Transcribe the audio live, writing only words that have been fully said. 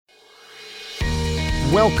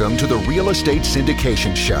Welcome to the Real Estate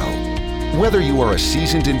Syndication Show. Whether you are a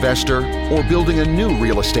seasoned investor or building a new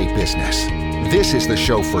real estate business, this is the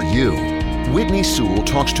show for you. Whitney Sewell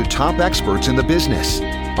talks to top experts in the business.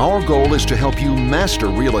 Our goal is to help you master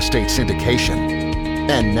real estate syndication.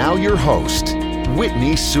 And now your host,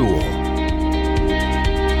 Whitney Sewell.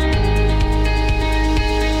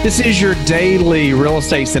 This is your daily real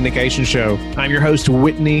estate syndication show. I'm your host,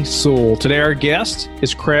 Whitney Sewell. Today, our guest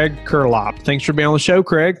is Craig Curelop. Thanks for being on the show,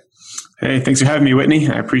 Craig. Hey, thanks for having me, Whitney.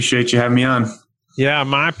 I appreciate you having me on. Yeah,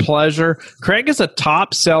 my pleasure. Craig is a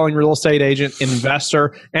top-selling real estate agent,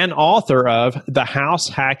 investor, and author of The House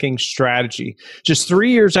Hacking Strategy. Just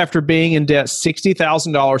 3 years after being in debt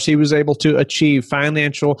 $60,000, he was able to achieve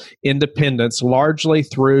financial independence largely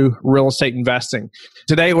through real estate investing.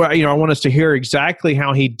 Today, I want us to hear exactly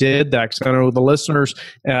how he did that, because I know the listeners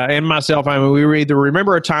and myself, we either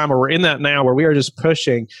remember a time or we're in that now where we are just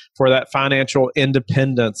pushing for that financial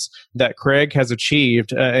independence that Craig has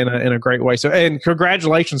achieved in a great way. So, and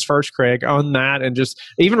congratulations first, Craig, on that, and just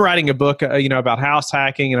even writing a book, about house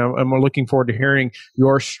hacking, and I'm looking forward to hearing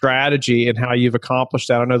your strategy and how you've accomplished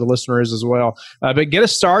that. I know the listener is as well. But get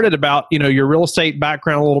us started about your real estate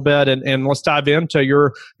background a little bit, and let's dive into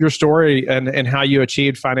your story and how you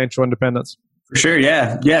achieved financial independence. For sure,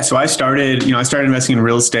 yeah. So I started investing in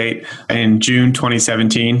real estate in June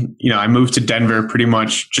 2017. I moved to Denver pretty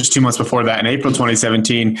much just 2 months before that in April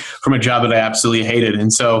 2017 from a job that I absolutely hated.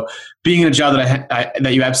 And so being in a job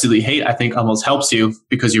that you absolutely hate, I think almost helps you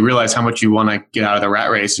because you realize how much you want to get out of the rat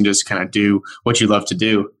race and just kind of do what you love to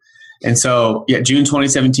do. And so, June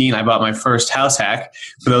 2017, I bought my first house hack.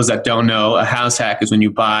 For those that don't know, a house hack is when you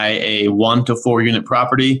buy a 1 to 4 unit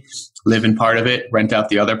property, live in part of it, rent out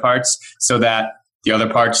the other parts, so that the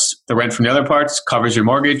rent from the other parts covers your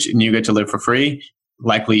mortgage and you get to live for free,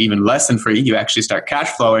 likely even less than free. You actually start cash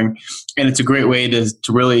flowing. And it's a great way to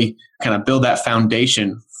really kind of build that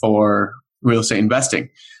foundation for real estate investing.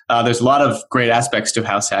 There's a lot of great aspects to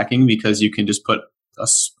house hacking because you can just put a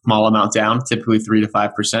small amount down, typically 3 to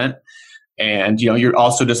 5%. And, you're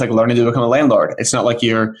also just like learning to become a landlord. It's not like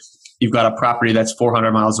you've got a property that's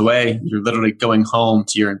 400 miles away. You're literally going home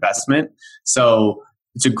to your investment. So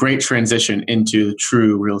it's a great transition into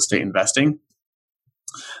true real estate investing.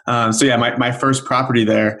 My first property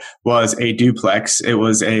there was a duplex.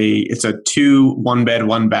 It's a 2 1-bed,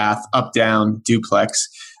 1-bath, up-down duplex,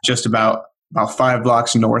 just about 5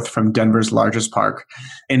 blocks north from Denver's largest park,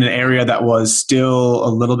 in an area that was still a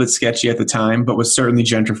little bit sketchy at the time, but was certainly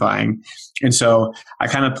gentrifying. And so I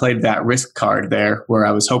kind of played that risk card there where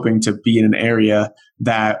I was hoping to be in an area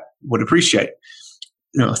that would appreciate.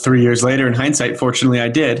 3 years later, in hindsight, fortunately I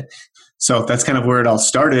did. So that's kind of where it all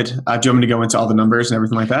started. Do you want me to go into all the numbers and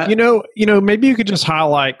everything like that? Maybe you could just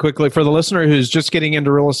highlight quickly for the listener who's just getting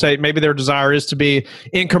into real estate. Maybe their desire is to be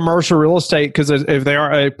in commercial real estate because if they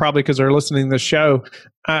are, probably because they're listening to the show.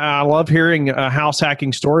 I love hearing a house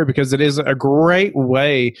hacking story because it is a great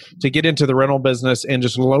way to get into the rental business and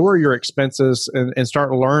just lower your expenses and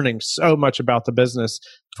start learning so much about the business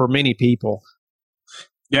for many people.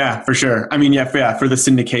 Yeah, for sure. For the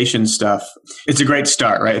syndication stuff, it's a great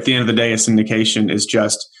start, right? At the end of the day, a syndication is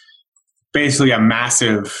just basically a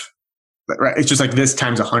massive, right? It's just like this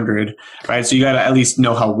times 100, right? So you got to at least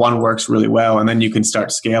know how one works really well, and then you can start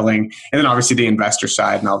scaling. And then obviously the investor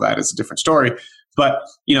side and all that is a different story. But,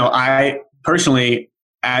 I personally,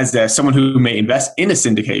 as someone who may invest in a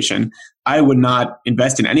syndication, I would not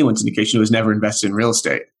invest in anyone's syndication who has never invested in real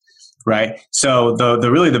estate. Right. So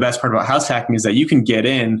the best part about house hacking is that you can get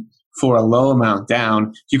in for a low amount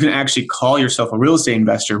down. You can actually call yourself a real estate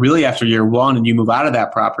investor really after year one, and you move out of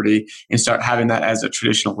that property and start having that as a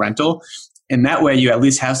traditional rental. And that way you at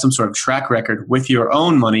least have some sort of track record with your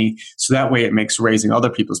own money. So that way it makes raising other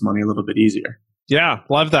people's money a little bit easier. Yeah,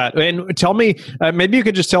 love that. And tell me, maybe you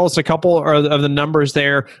could just tell us a couple of the numbers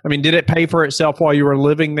there. Did it pay for itself while you were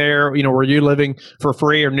living there? Were you living for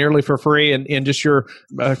free or nearly for free? And just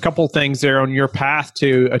a couple things there on your path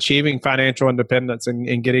to achieving financial independence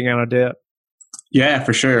and getting out of debt. Yeah,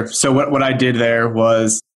 for sure. So what I did there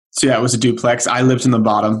was, it was a duplex. I lived in the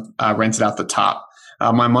bottom, rented out the top.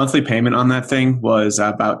 My monthly payment on that thing was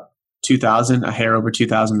about $2,000, a hair over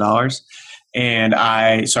 $2,000. And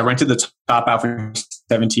I rented the top out for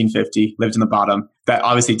 $1,750, lived in the bottom. That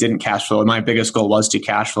obviously didn't cash flow. And my biggest goal was to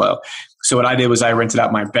cash flow. So what I did was I rented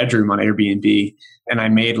out my bedroom on Airbnb, and I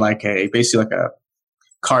made basically a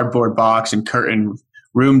cardboard box and curtain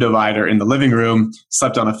room divider in the living room,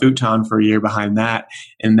 slept on a futon for a year behind that.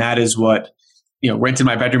 And that is what, rented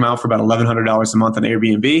my bedroom out for about $1,100 a month on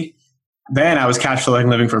Airbnb. then I was cash flowing,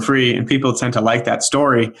 living for free. And people tend to like that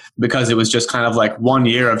story because it was just kind of like 1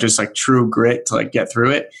 year of just like true grit to like get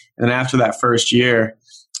through it. And then after that first year,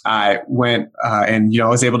 I went and, I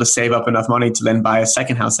was able to save up enough money to then buy a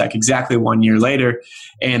second house like exactly 1 year later.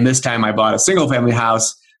 And this time I bought a single family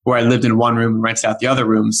house where I lived in one room and rented out the other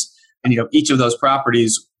rooms. And, each of those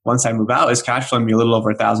properties, once I move out, is cash flowing me a little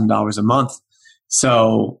over $1,000 a month.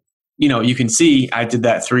 So, you can see I did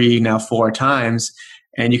that 3, now 4 times.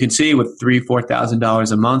 And you can see with $3,000,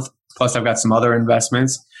 $4,000 a month, plus I've got some other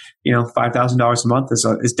investments, $5,000 a month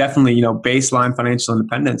is definitely, baseline financial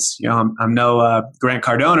independence. I'm no Grant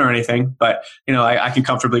Cardone or anything, but, I can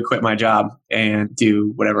comfortably quit my job and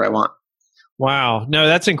do whatever I want. Wow. No,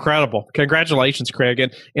 that's incredible. Congratulations, Craig.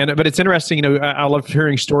 But it's interesting, I love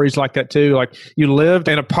hearing stories like that too. Like you lived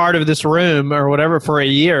in a part of this room or whatever for a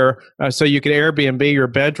year so you could Airbnb your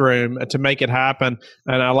bedroom to make it happen.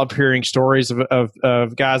 And I love hearing stories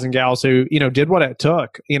of guys and gals who, did what it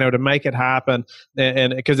took, to make it happen.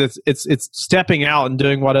 And because it's stepping out and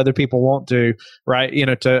doing what other people won't do, right?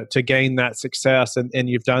 To gain that success. And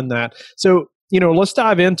you've done that. So, let's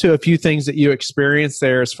dive into a few things that you experienced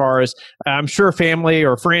there as far as I'm sure family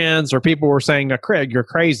or friends or people were saying, "Now, Craig, you're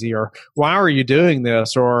crazy," or "Why are you doing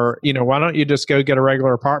this?" Or, "Why don't you just go get a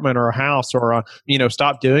regular apartment or a house or,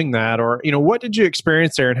 stop doing that?" Or, what did you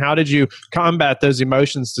experience there and how did you combat those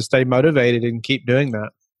emotions to stay motivated and keep doing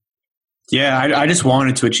that? Yeah, I just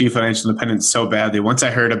wanted to achieve financial independence so badly. Once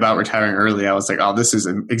I heard about retiring early, I was like, "Oh, this is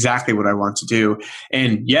exactly what I want to do."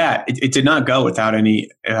 And yeah, it did not go without any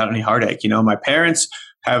heartache. My parents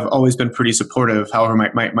have always been pretty supportive. However,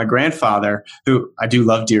 my grandfather, who I do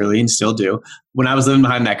love dearly and still do, when I was living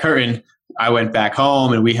behind that curtain, I went back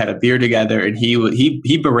home and we had a beer together, and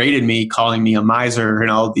he berated me, calling me a miser and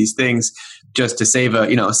all of these things just to save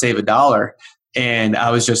a dollar. And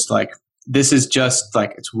I was just like, this is just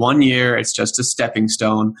like, it's 1 year. It's just a stepping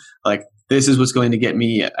stone. Like, this is what's going to get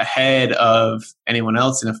me ahead of anyone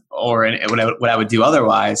else or what I would do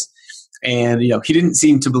otherwise. And, he didn't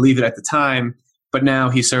seem to believe it at the time, but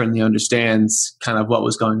now he certainly understands kind of what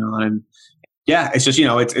was going on. And yeah, it's just,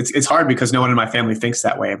 it's hard because no one in my family thinks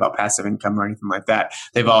that way about passive income or anything like that.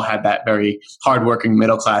 They've all had that very hardworking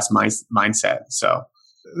middle-class mindset. So.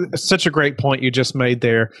 Such a great point you just made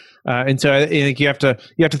there, and so I think you have to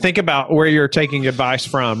think about where you're taking advice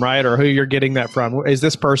from, right, or who you're getting that from. Is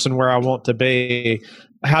this person where I want to be?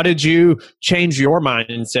 How did you change your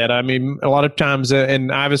mindset? I mean, a lot of times,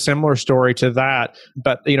 and I have a similar story to that.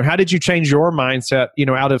 But how did you change your mindset?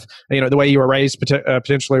 Out of the way you were raised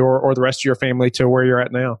potentially, or the rest of your family to where you're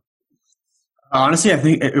at now. Honestly, I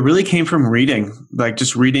think it really came from reading, like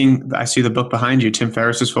just reading. I see the book behind you, Tim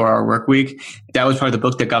Ferriss's 4-Hour Workweek. That was probably the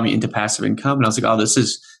book that got me into passive income. And I was like, oh, this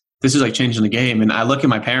is like changing the game. And I look at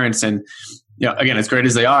my parents and, again, as great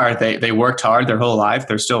as they are, they worked hard their whole life.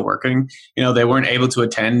 They're still working. They weren't able to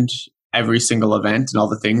attend every single event and all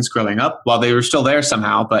the things growing up while they were still there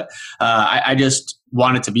somehow. But I just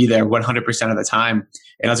wanted to be there 100% of the time.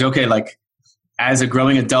 And I was like, okay, like, as a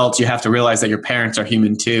growing adult, you have to realize that your parents are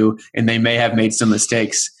human too, and they may have made some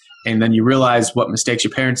mistakes. And then you realize what mistakes your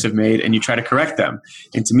parents have made and you try to correct them.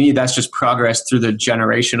 And to me, that's just progress through the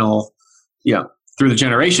generations.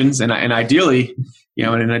 And ideally, in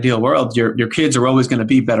an ideal world, your kids are always going to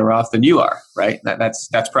be better off than you are, right?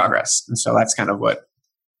 That's progress. And so that's kind of what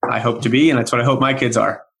I hope to be. And that's what I hope my kids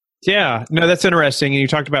are. Yeah, no, that's interesting. And you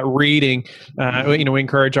talked about reading. We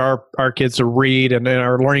encourage our kids to read and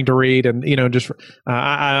are learning to read. And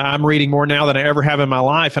I'm reading more now than I ever have in my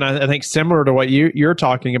life. And I think similar to what you're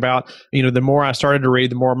talking about, the more I started to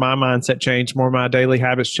read, the more my mindset changed, more my daily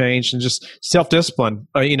habits changed, and just self-discipline,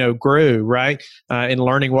 grew, right? In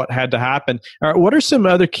learning what had to happen. What are some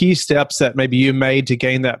other key steps that maybe you made to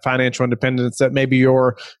gain that financial independence that maybe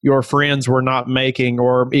your friends were not making,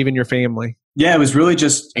 or even your family? Yeah, it was really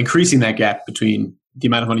just increasing that gap between the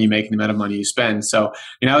amount of money you make and the amount of money you spend. So,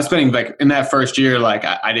 I was spending like in that first year, like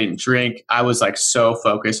I didn't drink. I was like so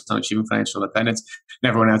focused on achieving financial independence.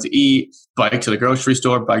 Never went out to eat, bike to the grocery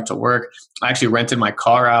store, bike to work. I actually rented my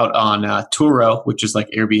car out on Turo, which is like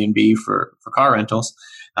Airbnb for car rentals.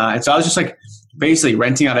 And so I was just like basically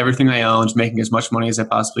renting out everything I owned, making as much money as I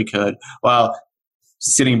possibly could while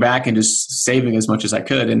sitting back and just saving as much as I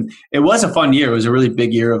could. And it was a fun year. It was a really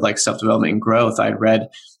big year of like self-development and growth. I'd read,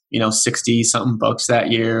 60 something books that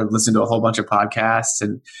year, listened to a whole bunch of podcasts.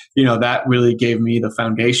 And, that really gave me the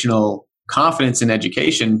foundational confidence and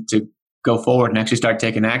education to go forward and actually start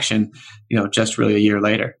taking action, just really a year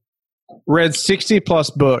later. Read 60 plus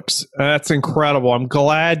books. That's incredible. I'm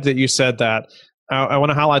glad that you said that. I want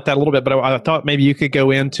to highlight that a little bit, but I thought maybe you could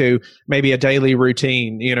go into maybe a daily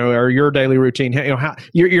routine, or your daily routine.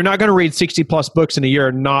 You're not going to read 60 plus books in a year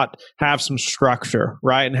and not have some structure,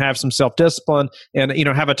 right? And have some self-discipline and,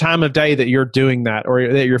 have a time of day that you're doing that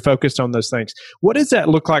or that you're focused on those things. What does that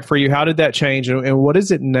look like for you? How did that change? And what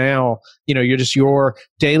is it now? You're just your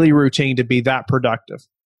daily routine to be that productive.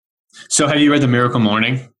 So have you read The Miracle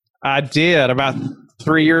Morning? I did about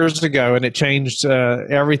 3 years ago, and it changed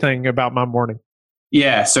everything about my morning.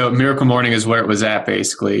 Yeah, so Miracle Morning is where it was at,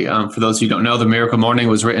 basically. For those who don't know, The Miracle Morning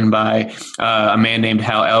was written by a man named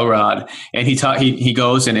Hal Elrod, and he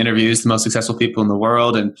goes and interviews the most successful people in the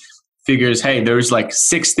world and figures, hey, there's like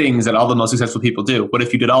 6 things that all the most successful people do. What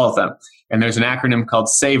if you did all of them? And there's an acronym called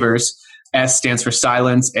SAVERS. S stands for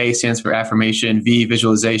silence, A stands for affirmation, V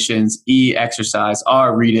visualizations, E exercise,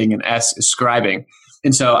 R reading, and S is scribing.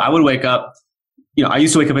 And so I would wake up. I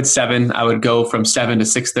used to wake up at 7. I would go from 7 to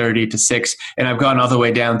 6:30 to 6, and I've gone all the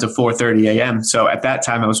way down to 4:30 a.m. So at that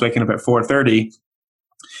time, I was waking up at 4:30,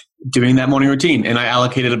 doing that morning routine, and I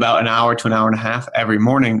allocated about an hour to an hour and a half every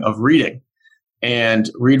morning of reading, and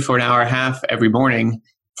read for an hour and a half every morning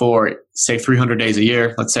for say 300 days a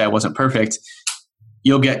year. Let's say I wasn't perfect,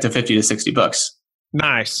 you'll get to 50 to 60 books.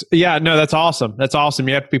 Nice. Yeah, no, that's awesome. That's awesome.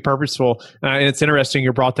 You have to be purposeful. And it's interesting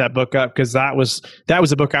you brought that book up because that was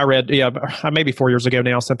a book I read, maybe 4 years ago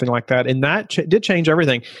now, something like that. And that did change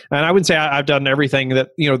everything. And I wouldn't say I've done everything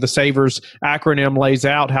that, the SAVERS acronym lays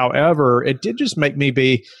out. However, it did just make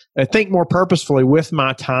me think more purposefully with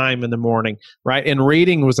my time in the morning, right? And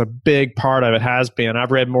reading was a big part of it, has been.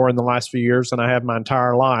 I've read more in the last few years than I have my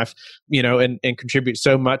entire life, and contribute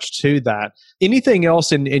so much to that. Anything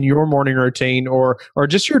else in your morning routine or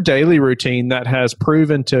just your daily routine that has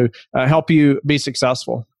proven to help you be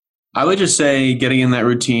successful? I would just say getting in that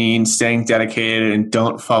routine, staying dedicated, and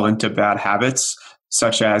don't fall into bad habits,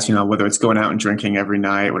 such as, whether it's going out and drinking every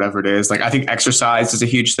night, whatever it is. Like, I think exercise is a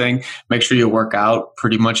huge thing. Make sure you work out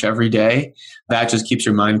pretty much every day. That just keeps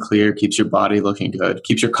your mind clear, keeps your body looking good,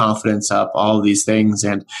 keeps your confidence up, all of these things.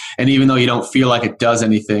 And even though you don't feel like it does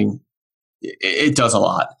anything, it does a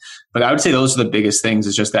lot. But I would say those are the biggest things,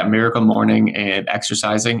 is just that Miracle Morning and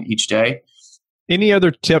exercising each day. Any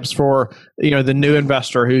other tips for, the new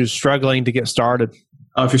investor who's struggling to get started?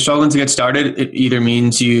 If you're struggling to get started, it either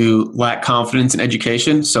means you lack confidence in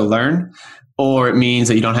education, so learn, or it means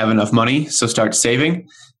that you don't have enough money, so start saving.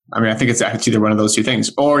 I think it's either one of those two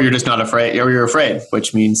things, or you're just not afraid, or you're afraid,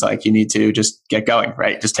 which means like you need to just get going,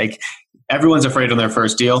 right? Everyone's afraid on their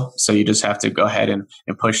first deal, so you just have to go ahead and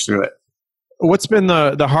push through it. What's been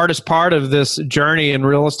the hardest part of this journey in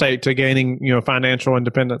real estate to gaining, financial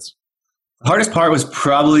independence? The hardest part was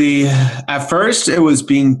probably, at first, it was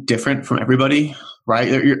being different from everybody,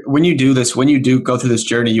 right? When you do go through this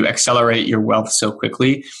journey, you accelerate your wealth so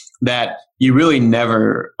quickly that you really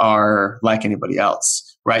never are like anybody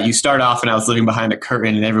else, right? You start off and I was living behind a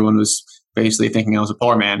curtain and everyone was basically thinking I was a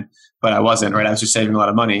poor man, but I wasn't, right? I was just saving a lot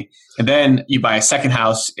of money. And then you buy a second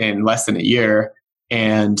house in less than a year,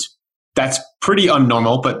 and that's pretty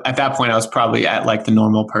unnormal. But at that point, I was probably at like the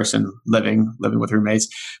normal person living with roommates.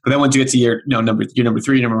 But then once you get to year number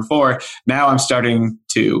 3, number 4, now I'm starting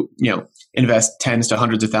to, invest tens to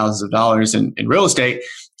hundreds of thousands of dollars in real estate.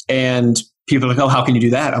 And people are like, oh, how can you do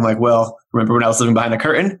that? I'm like, well, remember when I was living behind a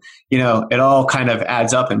curtain? It all kind of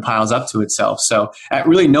adds up and piles up to itself. So at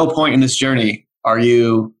really no point in this journey are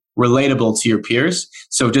you relatable to your peers.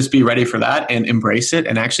 So just be ready for that and embrace it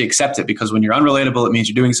and actually accept it, because when you're unrelatable, it means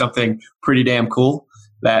you're doing something pretty damn cool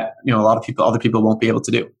that, other people won't be able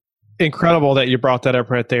to do. Incredible that you brought that up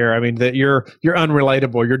right there. That you're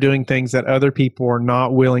unrelatable. You're doing things that other people are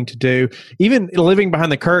not willing to do. Even living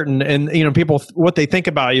behind the curtain, and people, what they think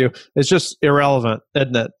about you is just irrelevant,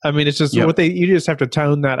 isn't it? It's just you just have to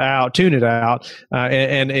tune it out,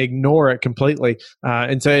 and ignore it completely.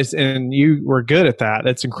 And you were good at that.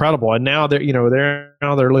 It's incredible. And now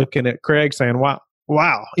they're looking at Craig saying,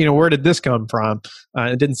 wow, where did this come from?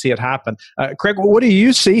 I didn't see it happen. Craig, what do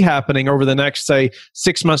you see happening over the next, say,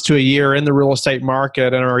 6 months to a year in the real estate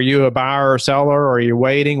market? And are you a buyer or seller, or are you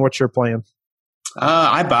waiting? What's your plan?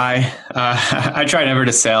 I buy. I try never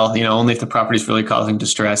to sell, only if the property's really causing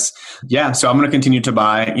distress. Yeah, so I'm going to continue to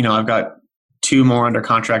buy. I've got 2 more under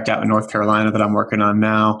contract out in North Carolina that I'm working on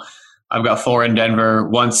now. I've got 4 in Denver.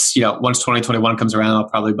 Once 2021 comes around, I'll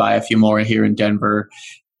probably buy a few more here in Denver.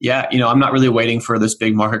 Yeah, I'm not really waiting for this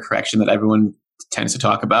big market correction that everyone tends to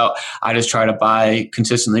talk about. I just try to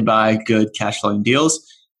consistently buy good cash flowing deals.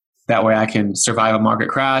 That way I can survive a market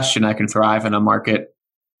crash and I can thrive in a market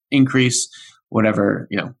increase. Whatever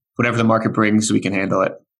the market brings, we can handle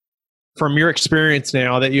it. from your experience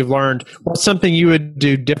now that you've learned, what's something you would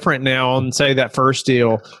do different now on, say, that first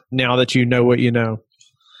deal, now that you know what you know?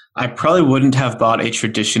 I probably wouldn't have bought a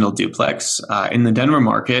traditional duplex. In the Denver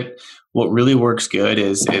market, what really works good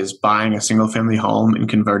is buying a single family home and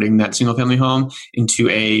converting that single family home into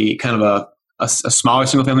a kind of a smaller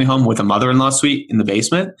single family home with a mother-in-law suite in the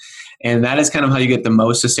basement. And that is kind of how you get the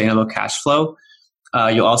most sustainable cash flow.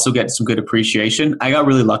 You'll also get some good appreciation. I got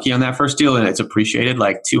really lucky on that first deal and it's appreciated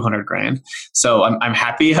like $200,000. So I'm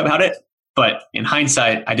happy about it. But in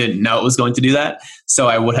hindsight, I didn't know it was going to do that. So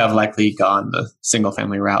I would have likely gone the single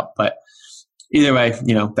family route. But either way,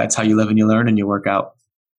 that's how you live and you learn and you work out.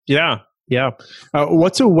 Yeah. Yeah.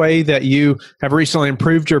 What's a way that you have recently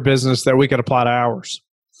improved your business that we could apply to ours?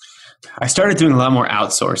 I started doing a lot more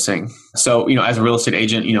outsourcing. So, as a real estate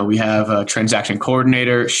agent, we have a transaction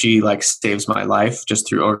coordinator. She saves my life just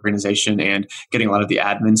through organization and getting a lot of the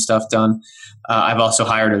admin stuff done. I've also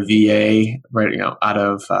hired a VA out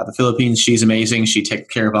of the Philippines. She's amazing. She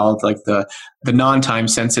takes care of all of the non-time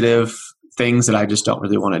sensitive things that I just don't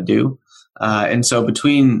really want to do. And so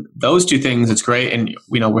between those two things, it's great. And,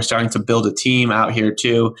 we're starting to build a team out here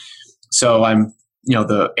too. So I'm,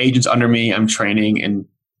 the agents under me, I'm training and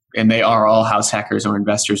they are all house hackers or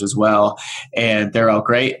investors as well. And they're all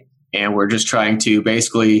great. And we're just trying to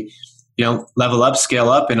basically, level up, scale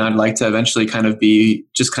up. And I'd like to eventually kind of be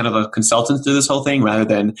just kind of a consultant through this whole thing rather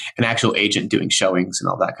than an actual agent doing showings and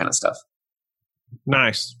all that kind of stuff.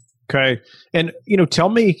 Nice. Okay. And, tell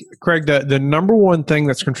me, Craig, the number one thing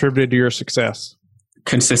that's contributed to your success.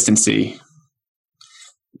 Consistency.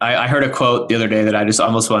 I heard a quote the other day that I just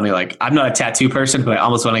almost want to I'm not a tattoo person, but I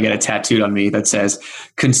almost want to get it tattooed on me that says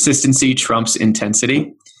consistency trumps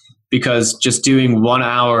intensity, because just doing 1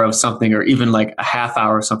 hour of something or even a half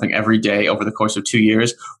hour of something every day over the course of 2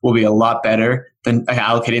 years will be a lot better than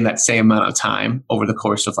allocating that same amount of time over the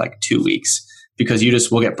course of 2 weeks, because you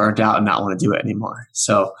just will get burnt out and not want to do it anymore.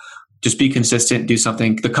 So just be consistent, do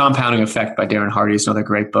something. The Compounding Effect by Darren Hardy is another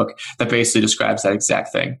great book that basically describes that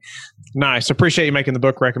exact thing. Nice. Appreciate you making the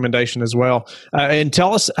book recommendation as well. And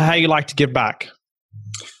tell us how you like to give back.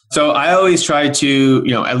 So I always try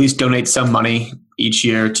to, at least donate some money each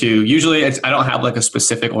year to, usually I don't have a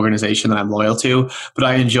specific organization that I'm loyal to, but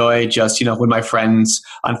I enjoy just, when my friends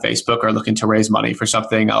on Facebook are looking to raise money for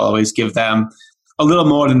something, I'll always give them a little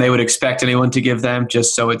more than they would expect anyone to give them,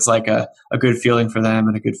 just so it's a good feeling for them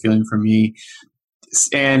and a good feeling for me.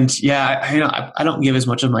 And yeah, I don't give as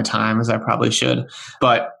much of my time as I probably should,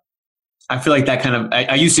 but I feel like that kind of,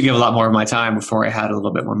 I used to give a lot more of my time before I had a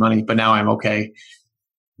little bit more money, but now I'm okay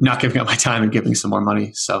not giving up my time and giving some more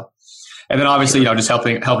money. So, and then obviously, just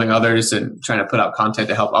helping others and trying to put out content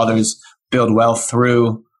to help others build wealth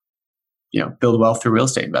through real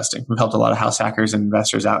estate investing. We've helped a lot of house hackers and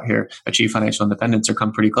investors out here achieve financial independence or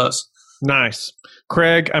come pretty close. Nice.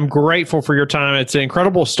 Craig, I'm grateful for your time. It's an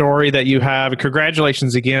incredible story that you have.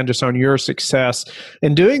 Congratulations again just on your success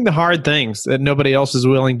and doing the hard things that nobody else is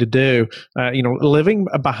willing to do. Living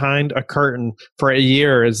behind a curtain for a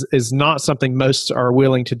year is not something most are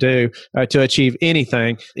willing to do to achieve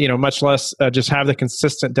anything, much less just have the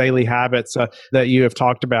consistent daily habits that you have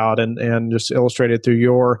talked about and just illustrated through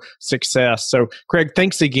your success. So, Craig,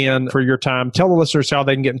 thanks again for your time. Tell the listeners how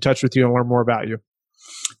they can get in touch with you and learn more about you.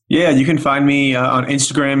 Yeah, you can find me on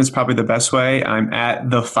Instagram is probably the best way. I'm at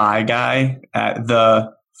the FI guy, at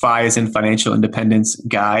the FI as in financial independence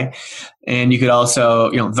guy. And you could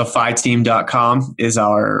also, thefiteam.com is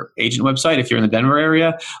our agent website if you're in the Denver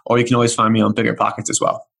area, or you can always find me on Bigger Pockets as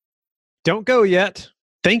well. Don't go yet.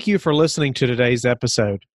 Thank you for listening to today's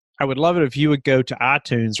episode. I would love it if you would go to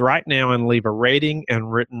iTunes right now and leave a rating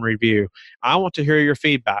and written review. I want to hear your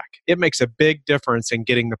feedback. It makes a big difference in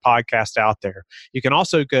getting the podcast out there. You can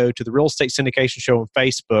also go to the Real Estate Syndication Show on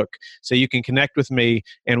Facebook so you can connect with me,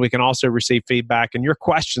 and we can also receive feedback and your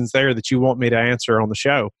questions there that you want me to answer on the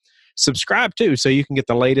show. Subscribe too so you can get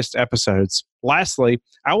the latest episodes. Lastly,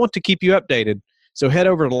 I want to keep you updated. So head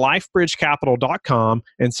over to lifebridgecapital.com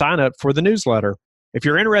and sign up for the newsletter. If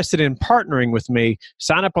you're interested in partnering with me,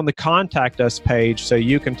 sign up on the Contact Us page so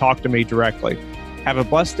you can talk to me directly. Have a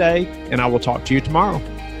blessed day, and I will talk to you tomorrow.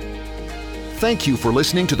 Thank you for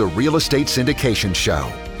listening to the Real Estate Syndication Show,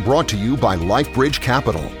 brought to you by LifeBridge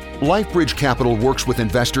Capital. LifeBridge Capital works with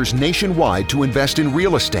investors nationwide to invest in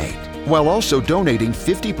real estate, while also donating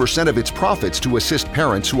 50% of its profits to assist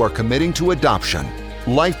parents who are committing to adoption.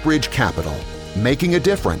 LifeBridge Capital, making a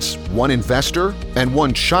difference, one investor and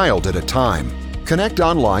one child at a time. Connect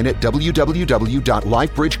online at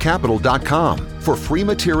www.lifebridgecapital.com for free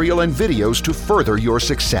material and videos to further your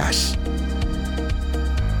success.